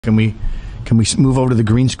Can we move over to the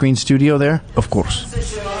green screen studio there? Of course.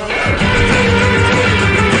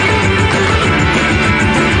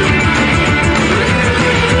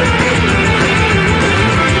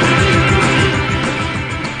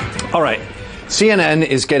 All right. CNN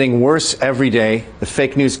is getting worse every day, the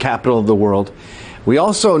fake news capital of the world. We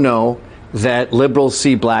also know that liberals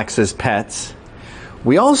see blacks as pets.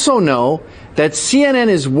 We also know that CNN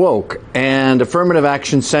is woke and Affirmative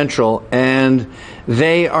Action Central, and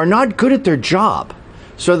they are not good at their job.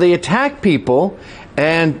 So they attack people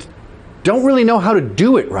and don't really know how to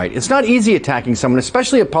do it right. It's not easy attacking someone,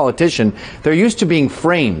 especially a politician. They're used to being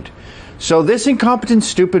framed. So this incompetent,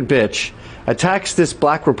 stupid bitch attacks this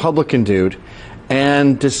black Republican dude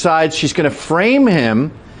and decides she's going to frame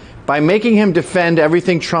him by making him defend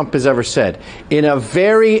everything Trump has ever said in a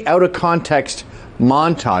very out of context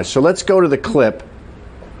montage. So let's go to the clip.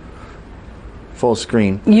 Full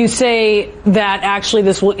screen. You say that actually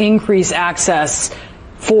this will increase access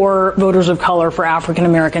for voters of color, for African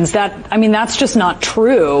Americans. That's just not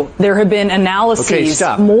true. There have been analyses, okay,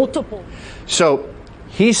 stop. Multiple. So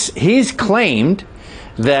he's claimed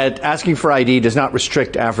that asking for ID does not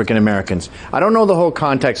restrict African Americans. I don't know the whole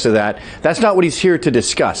context of that. That's not what he's here to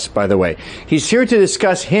discuss, by the way. He's here to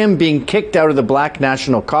discuss him being kicked out of the Black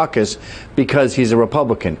National Caucus because he's a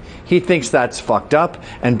Republican. He thinks that's fucked up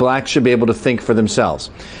and blacks should be able to think for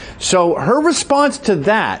themselves. So her response to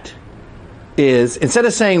that is, instead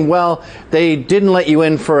of saying, well, they didn't let you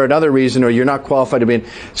in for another reason or you're not qualified to be in,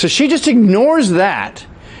 so she just ignores that.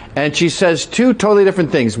 And she says two totally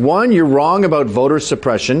different things. One, you're wrong about voter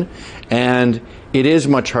suppression, and it is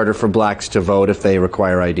much harder for blacks to vote if they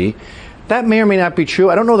require ID. That may or may not be true.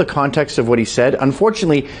 I don't know the context of what he said.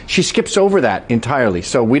 Unfortunately, she skips over that entirely,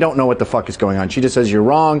 so we don't know what the fuck is going on. She just says you're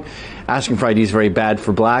wrong. Asking for ID is very bad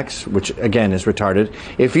for blacks, which, again, is retarded.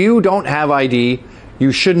 If you don't have ID,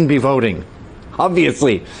 you shouldn't be voting.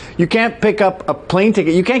 Obviously. You can't pick up a plane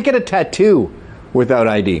ticket. You can't get a tattoo without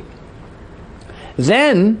ID.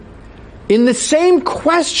 Then, in the same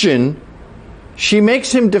question, she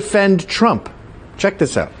makes him defend Trump. Check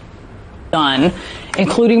this out. Done,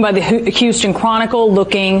 including by the Houston Chronicle,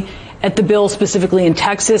 looking at the bill specifically in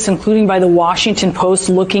Texas, including by the Washington Post,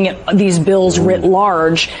 looking at these bills writ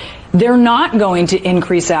large. They're not going to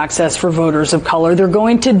increase access for voters of color. They're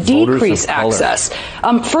going to decrease access.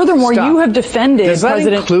 Furthermore, Stop. You have defended Does that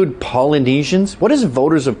President... include Polynesians? What does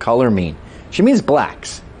voters of color mean? She means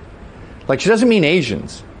blacks. Like, she doesn't mean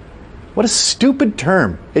Asians. What a stupid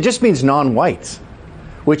term. It just means non-whites,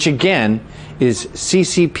 which again is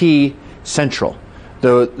CCP Central.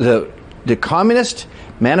 The Communist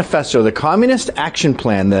Manifesto, the Communist Action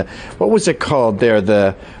Plan, what was it called there?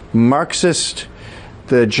 The Marxist,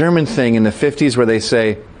 the German thing in the 50s where they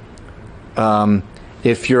say,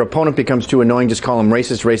 if your opponent becomes too annoying, just call him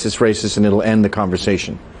racist, racist, racist, and it'll end the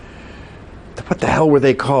conversation. What the hell were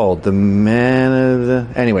they called? The man of the...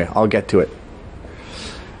 Anyway, I'll get to it.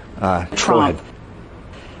 Trump.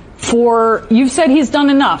 You've said he's done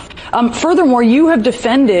enough. Furthermore, you have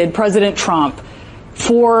defended President Trump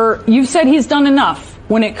you've said he's done enough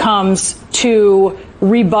when it comes to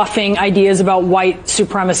rebuffing ideas about white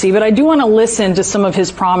supremacy. But I do want to listen to some of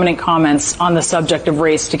his prominent comments on the subject of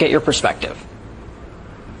race to get your perspective.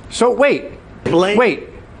 So wait.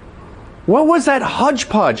 What was that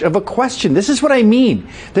hodgepodge of a question? This is what I mean.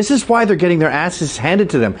 This is why they're getting their asses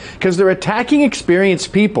handed to them. Because they're attacking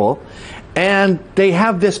experienced people, and they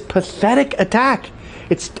have this pathetic attack.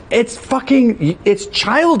 It's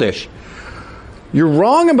childish. You're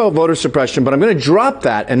wrong about voter suppression, but I'm going to drop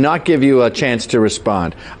that and not give you a chance to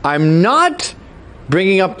respond. I'm not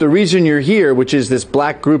bringing up the reason you're here, which is this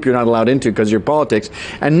black group you're not allowed into because of your politics.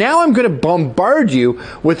 And now I'm going to bombard you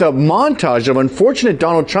with a montage of unfortunate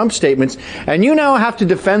Donald Trump statements, and you now have to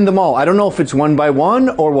defend them all. I don't know if it's one by one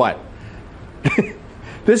or what.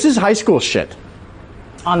 This is high school shit.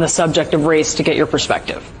 On the subject of race to get your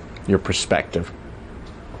perspective. Your perspective.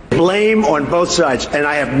 Blame on both sides, and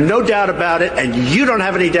I have no doubt about it, and you don't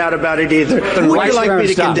have any doubt about it either. Who would you like me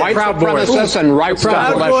to condemn? White supremacists and right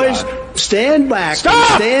Proud Boys, stand back.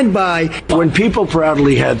 Stop! Stand by. When people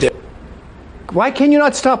proudly had their... Why can you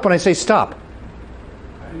not stop when I say stop?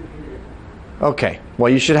 Okay,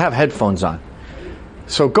 well, you should have headphones on.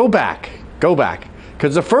 So go back.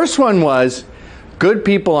 Because the first one was good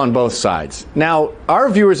people on both sides. Now, our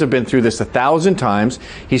viewers have been through this 1,000 times.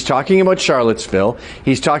 He's talking about Charlottesville.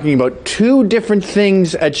 He's talking about two different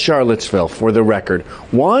things at Charlottesville, for the record.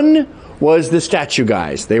 One was the statue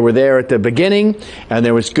guys. They were there at the beginning, and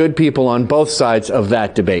there was good people on both sides of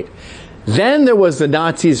that debate. Then there was the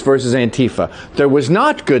Nazis versus Antifa. There was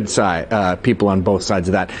not good people on both sides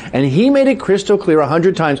of that. And he made it crystal clear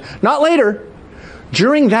 100 times, not later,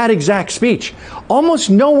 during that exact speech. Almost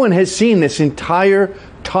no one has seen this entire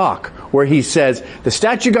talk where he says, the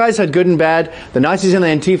statue guys had good and bad, the Nazis and the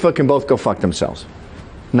Antifa can both go fuck themselves.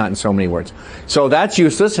 Not in so many words. So that's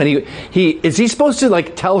useless. And is he supposed to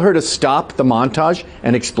like tell her to stop the montage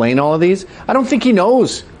and explain all of these? I don't think he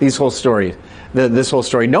knows these whole stories. This whole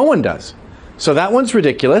story. No one does. So that one's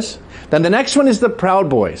ridiculous. Then the next one is the Proud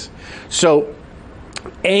Boys. So,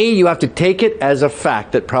 you have to take it as a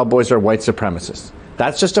fact that Proud Boys are white supremacists.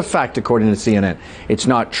 That's just a fact according to CNN. It's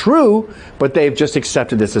not true, but they've just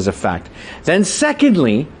accepted this as a fact. Then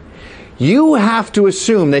secondly, you have to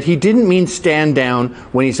assume that he didn't mean stand down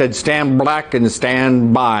when he said stand black and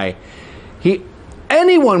stand by.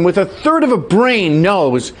 Anyone with a third of a brain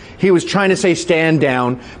knows he was trying to say stand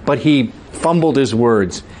down, but he fumbled his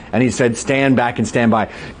words and he said stand back and stand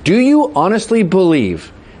by. Do you honestly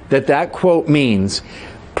believe that that quote means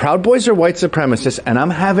Proud Boys are white supremacists and I'm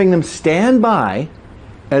having them stand by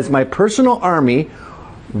as my personal army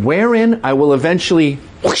wherein I will eventually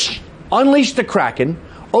unleash the Kraken,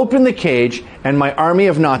 open the cage, and my army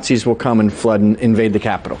of Nazis will come and flood and invade the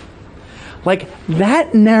Capitol? Like,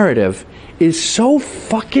 that narrative is so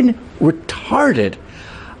fucking retarded.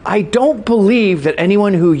 I don't believe that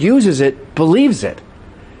anyone who uses it believes it.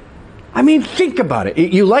 I mean, think about it.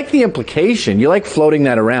 You like the implication. You like floating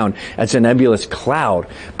that around as a nebulous cloud.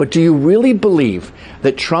 But do you really believe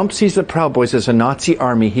that Trump sees the Proud Boys as a Nazi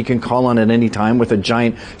army he can call on at any time with a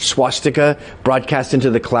giant swastika broadcast into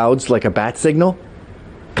the clouds like a bat signal?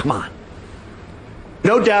 Come on.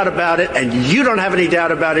 No doubt about it, and you don't have any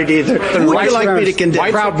doubt about it either. Who would you like me to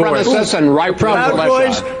condemn? Proud Boys and Proud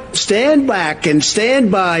Boys, stand back and stand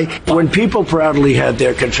by. When people proudly had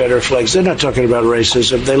their Confederate flags, they're not talking about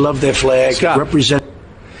racism. They love their flag. Scott, represent.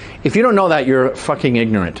 If you don't know that, you're fucking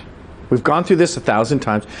ignorant. We've gone through this 1,000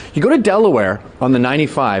 times. You go to Delaware on the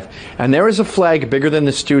 95, and there is a flag bigger than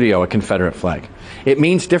the studio, a Confederate flag. It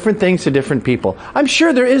means different things to different people. I'm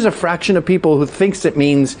sure there is a fraction of people who thinks it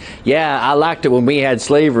means, yeah, I liked it when we had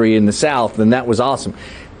slavery in the South, and that was awesome.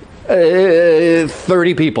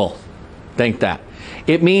 30 people think that.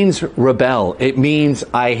 It means rebel. It means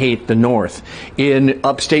I hate the North. In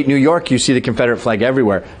upstate New York, you see the Confederate flag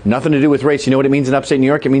everywhere. Nothing to do with race. You know what it means in upstate New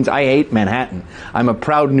York? It means I hate Manhattan. I'm a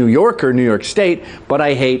proud New Yorker, New York State, but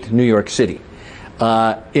I hate New York City.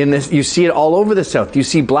 You see it all over the South. You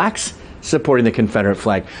see blacks supporting the Confederate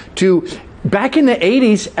flag. Back in the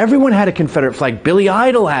 80s, everyone had a Confederate flag. Billy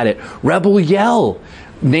Idol had it. Rebel Yell,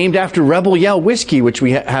 named after Rebel Yell whiskey, which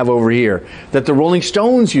we have over here, that the Rolling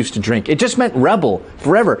Stones used to drink. It just meant rebel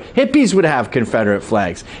forever. Hippies would have Confederate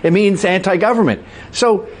flags. It means anti-government.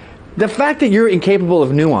 So the fact that you're incapable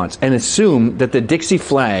of nuance and assume that the Dixie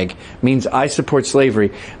flag means I support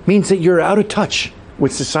slavery means that you're out of touch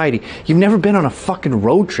with society. You've never been on a fucking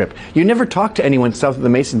road trip. You never talked to anyone south of the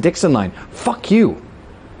Mason-Dixon line. Fuck you.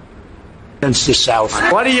 Against the South.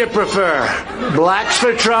 What do you prefer? Blacks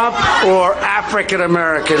for Trump or African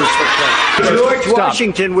Americans for Trump? George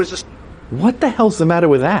Washington was a... What the hell's the matter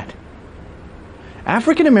with that?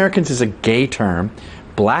 African Americans is a gay term.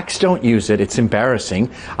 Blacks don't use it. It's embarrassing.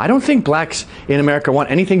 I don't think blacks in America want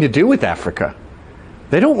anything to do with Africa.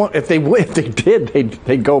 They don't want. If they did,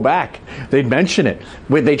 they'd go back. They'd mention it.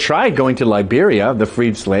 They tried going to Liberia, the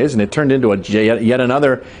freed slaves, and it turned into yet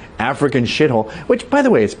another African shithole. Which, by the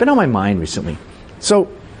way, it's been on my mind recently. So,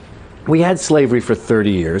 we had slavery for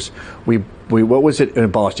 30 years. What was it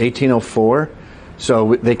abolished? 1804.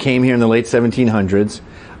 So they came here in the late 1700s.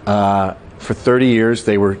 For 30 years,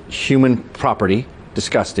 they were human property.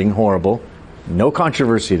 Disgusting, horrible. No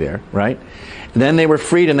controversy there, right? And then they were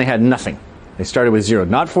freed and they had nothing. They started with zero.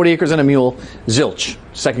 Not 40 acres and a mule, zilch.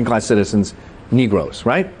 Second-class citizens, Negroes,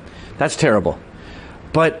 right? That's terrible.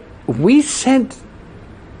 But we sent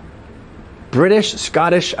British,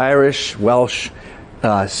 Scottish, Irish, Welsh,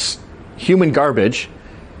 human garbage,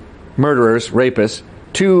 murderers, rapists,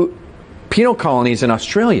 to penal colonies in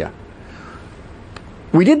Australia.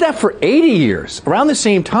 We did that for 80 years, around the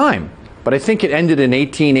same time. But I think it ended in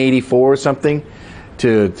 1884 or something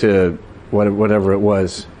to whatever it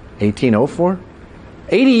was. 1804?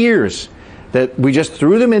 80 years that we just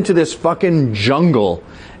threw them into this fucking jungle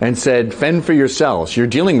and said, fend for yourselves. You're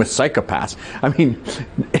dealing with psychopaths. I mean,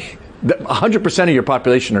 100% of your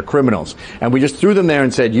population are criminals. And we just threw them there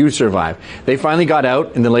and said, you survive. They finally got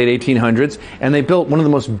out in the late 1800s and they built one of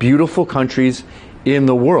the most beautiful countries in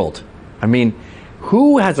the world. I mean,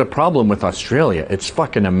 Who has a problem with Australia? It's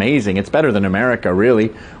fucking amazing. It's better than America, really,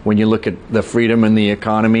 when you look at the freedom and the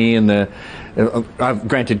economy and the...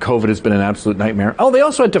 granted, COVID has been an absolute nightmare. Oh, they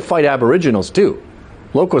also had to fight Aboriginals, too.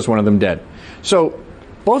 Loco's one of them dead. So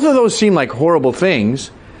both of those seem like horrible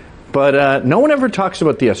things, but no one ever talks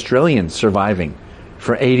about the Australians surviving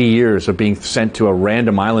for 80 years of being sent to a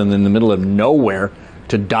random island in the middle of nowhere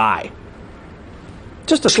to die.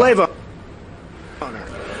 Just a slave owner.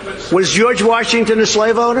 Was George Washington a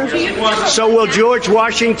slave owner? So will George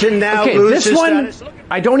Washington now lose his status?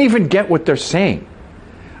 I don't even get what they're saying.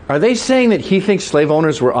 Are they saying that he thinks slave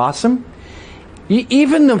owners were awesome?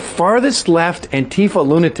 Even the farthest left Antifa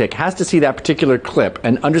lunatic has to see that particular clip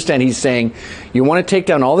and understand he's saying, you want to take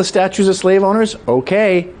down all the statues of slave owners?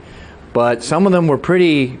 Okay. But some of them were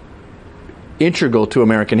pretty integral to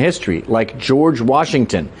American history, like George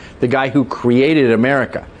Washington, the guy who created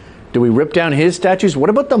America. Do we rip down his statues? What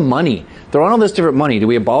about the money? They're on all this different money. Do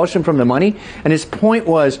we abolish them from the money? And his point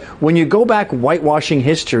was, when you go back whitewashing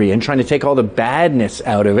history and trying to take all the badness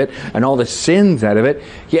out of it and all the sins out of it,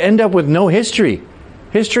 you end up with no history.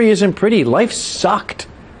 History isn't pretty. Life sucked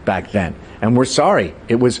back then. And we're sorry.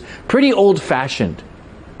 It was pretty old-fashioned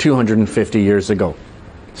 250 years ago.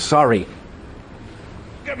 Sorry.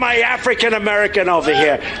 Look at my African American over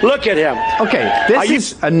here. Look at him. Okay, this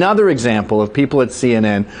is another example of people at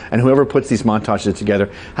CNN and whoever puts these montages together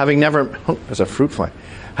having never, oh, there's a fruit fly,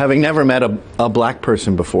 having never met a black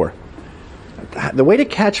person before. The way to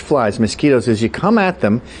catch flies, mosquitoes, is you come at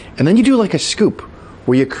them and then you do like a scoop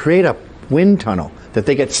where you create a wind tunnel that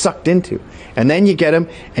they get sucked into. And then you get them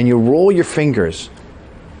and you roll your fingers.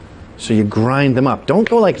 So you grind them up. Don't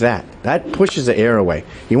go like that. That pushes the air away.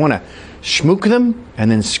 You want to schmook them and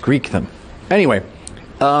then squeak them. Anyway,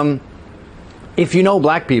 if you know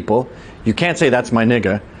black people, you can't say that's my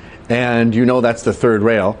nigga, and you know that's the third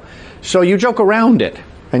rail. So you joke around it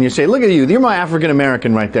and you say, look at you, you're my African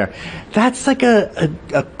American right there. That's like a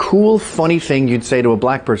cool, funny thing you'd say to a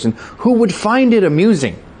black person who would find it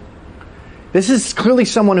amusing. This is clearly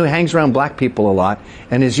someone who hangs around black people a lot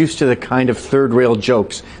and is used to the kind of third rail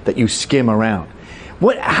jokes that you skim around.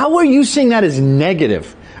 How are you seeing that as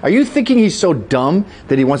negative? Are you thinking he's so dumb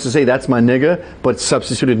that he wants to say that's my nigga, but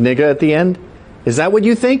substituted nigga at the end? Is that what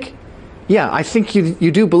you think? Yeah, I think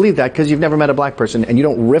you do believe that because you've never met a black person and you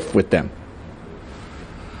don't riff with them.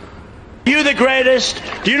 You the greatest.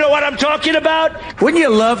 Do you know what I'm talking about? Wouldn't you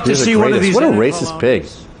love to see one of these? What a racist pig.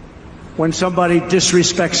 When somebody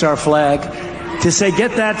disrespects our flag, to say,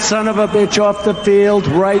 get that son of a bitch off the field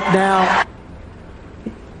right now.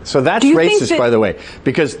 So that's racist, by the way,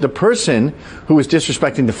 because the person who was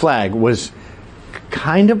disrespecting the flag was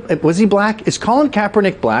was he black? Is Colin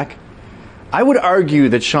Kaepernick black? I would argue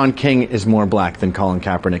that Sean King is more black than Colin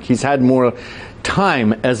Kaepernick. He's had more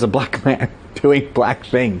time as a black man doing black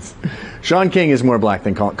things. Sean King is more black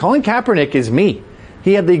than Colin. Colin Kaepernick is me.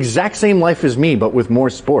 He had the exact same life as me, but with more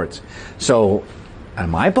sports. So,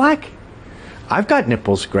 am I black? I've got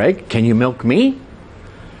nipples, Greg. Can you milk me?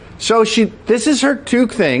 So this is her two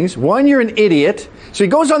things. One, you're an idiot. So he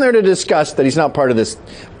goes on there to discuss that he's not part of this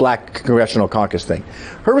black congressional caucus thing.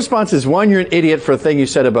 Her response is, one, you're an idiot for a thing you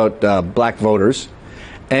said about black voters.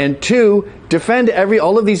 And two, defend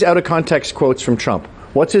all of these out of context quotes from Trump.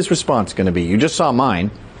 What's his response going to be? You just saw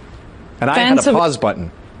mine. And I had a pause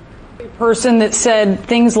button. A person that said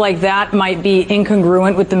things like that might be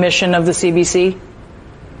incongruent with the mission of the CBC?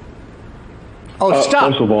 Oh,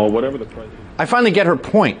 stop. First of all, whatever the president... I finally get her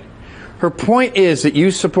point. Her point is that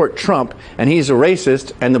you support Trump and he's a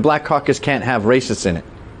racist and the Black Caucus can't have racists in it.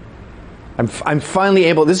 I'm finally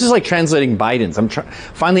able, this is like translating Biden's. I'm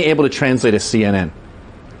finally able to translate a CNN.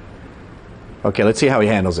 Okay, let's see how he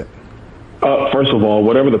handles it. First of all,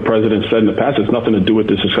 whatever the president said in the past has nothing to do with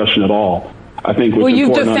this discussion at all. I think what's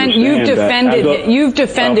important you've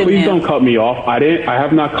defended please him. Don't cut me off. I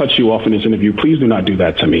have not cut you off in this interview. Please do not do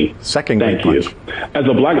that to me. Thank you. As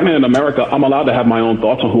a black man in America, I'm allowed to have my own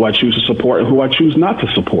thoughts on who I choose to support and who I choose not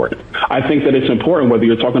to support. I think that it's important whether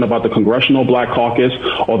you're talking about the Congressional Black Caucus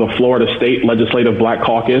or the Florida State Legislative Black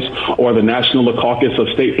Caucus or the National Caucus of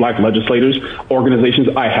State Black Legislators, organizations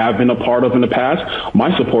I have been a part of in the past.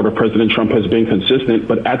 My support of President Trump has been consistent,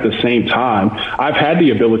 but at the same time, I've had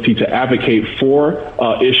the ability to advocate for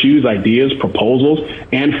issues, ideas, proposals,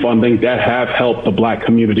 and funding that have helped the black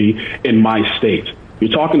community in my state.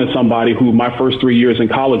 You're talking to somebody who my first 3 years in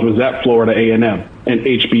college was at Florida A&M. and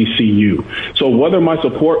HBCU. So whether my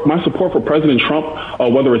support for President Trump,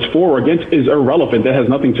 whether it's for or against, is irrelevant. That has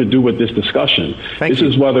nothing to do with this discussion. This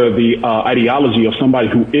is whether the ideology of somebody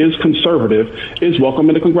who is conservative is welcome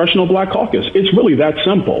in the Congressional Black Caucus. It's really that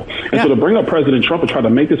simple. And so to bring up President Trump and try to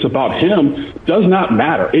make this about him does not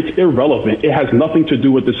matter. It's irrelevant. It has nothing to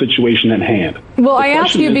do with the situation at hand. Well, I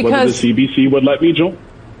ask you because the CBC would let me join.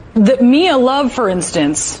 Mia Love, for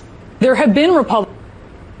instance, there have been Republicans.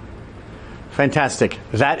 Fantastic.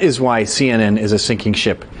 That is why CNN is a sinking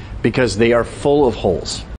ship, because they are full of holes.